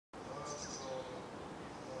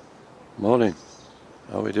Morning.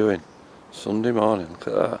 How are we doing? Sunday morning, look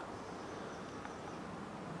at that.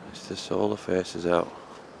 It's the solar faces out.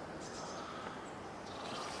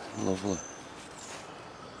 Lovely.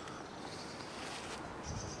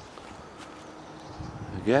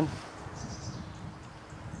 Again.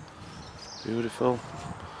 Beautiful.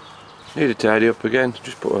 Need to tidy up again.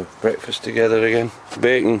 Just put a breakfast together again.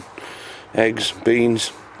 Bacon, eggs,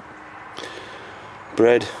 beans,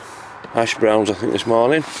 bread, hash browns I think this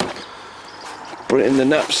morning. Put it in the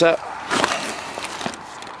knapsack.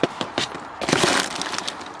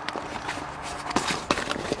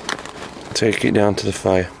 Take it down to the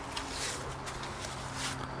fire.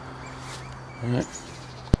 Right.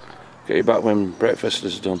 Get you back when breakfast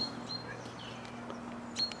is done.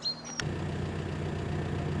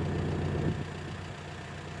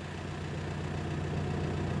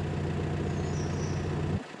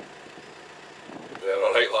 They're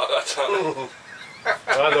alright like that, aren't they?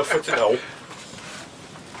 I don't fit to know.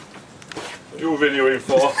 What are you videoing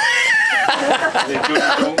for?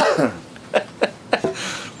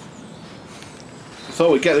 I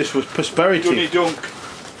thought we'd get this with prosperity. Dunny dunk.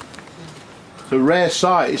 It's a rare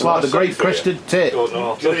sight. It's like the great crested tit. Don't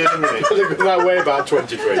know. Tell you in a minute. That way about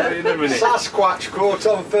 23. Tell you in a minute. Sasquatch caught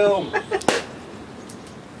on film.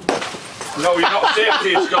 No, you're not safe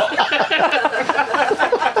here, Scott.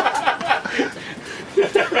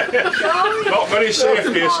 Not very safe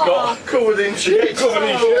here, Scott. Covered in shit. Covered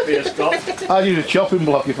in shit here, Scott. I'd use a chopping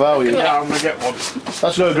block if I were you. Yeah, I'm going to get one.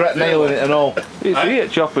 That's no regret nailing it and all. You see a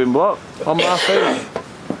chopping block on my feet.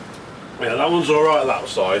 Yeah, that one's alright that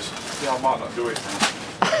size. Yeah, I might not do it now.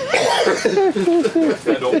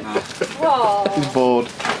 Fed up now. He's bored.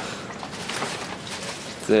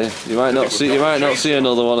 See, you might not see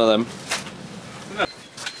another one of them.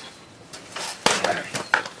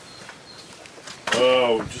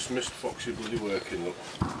 Oh, we've just missed Foxy bloody working, look.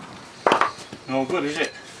 No good, is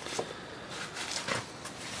it?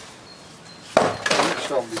 Next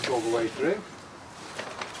time we all the way through.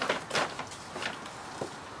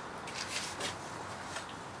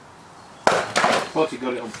 Thought he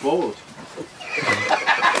got it on board.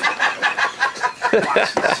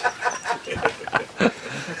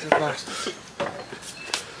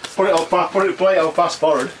 Play it on fast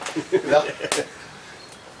forward.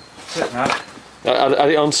 I had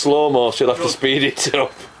it on slow mo, so you'll have to speed it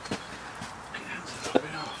up.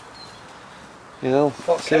 You know,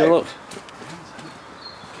 see a look.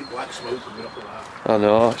 Keep black smoke coming up with that. I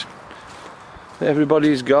know.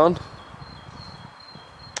 Everybody's gone.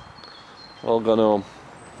 All gone home.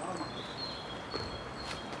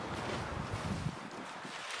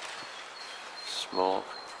 Smoke.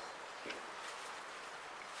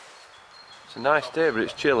 It's a nice day, but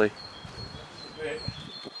it's chilly.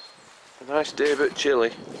 A nice day, but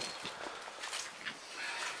chilly.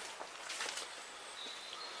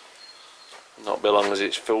 Not be long as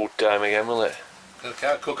it's food time again, will it? I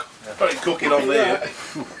can't cook. Put it cooking on there.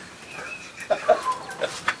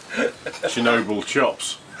 Chernobyl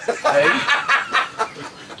chops. Hey?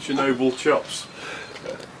 Chernobyl chops.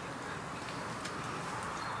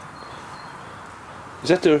 Is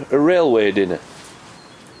that a railway dinner?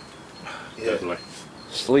 Yeah. Deadly.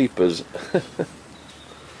 Sleepers.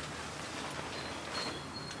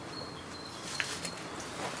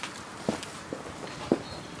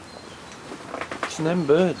 It's them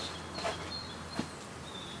birds.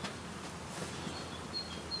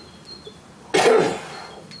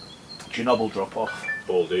 Chernobyl drop off.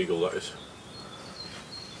 Bald eagle, that is.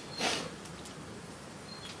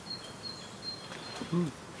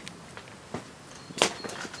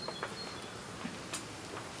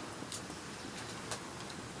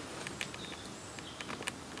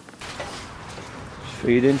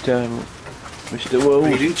 Feeding time, Mr. Wolf.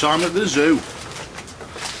 Feeding time at the zoo.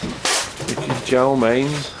 Which is chow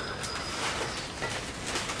mains.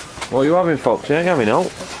 What are you having, Foxy? Ain't you having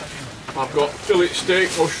out? I've got fillet steak,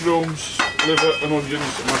 mushrooms, liver and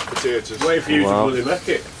onions and mashed potatoes. Wait for you to bloody make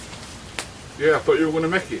it. Yeah, I thought you were going to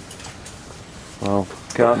make it. Well,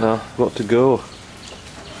 can't now. Got to go.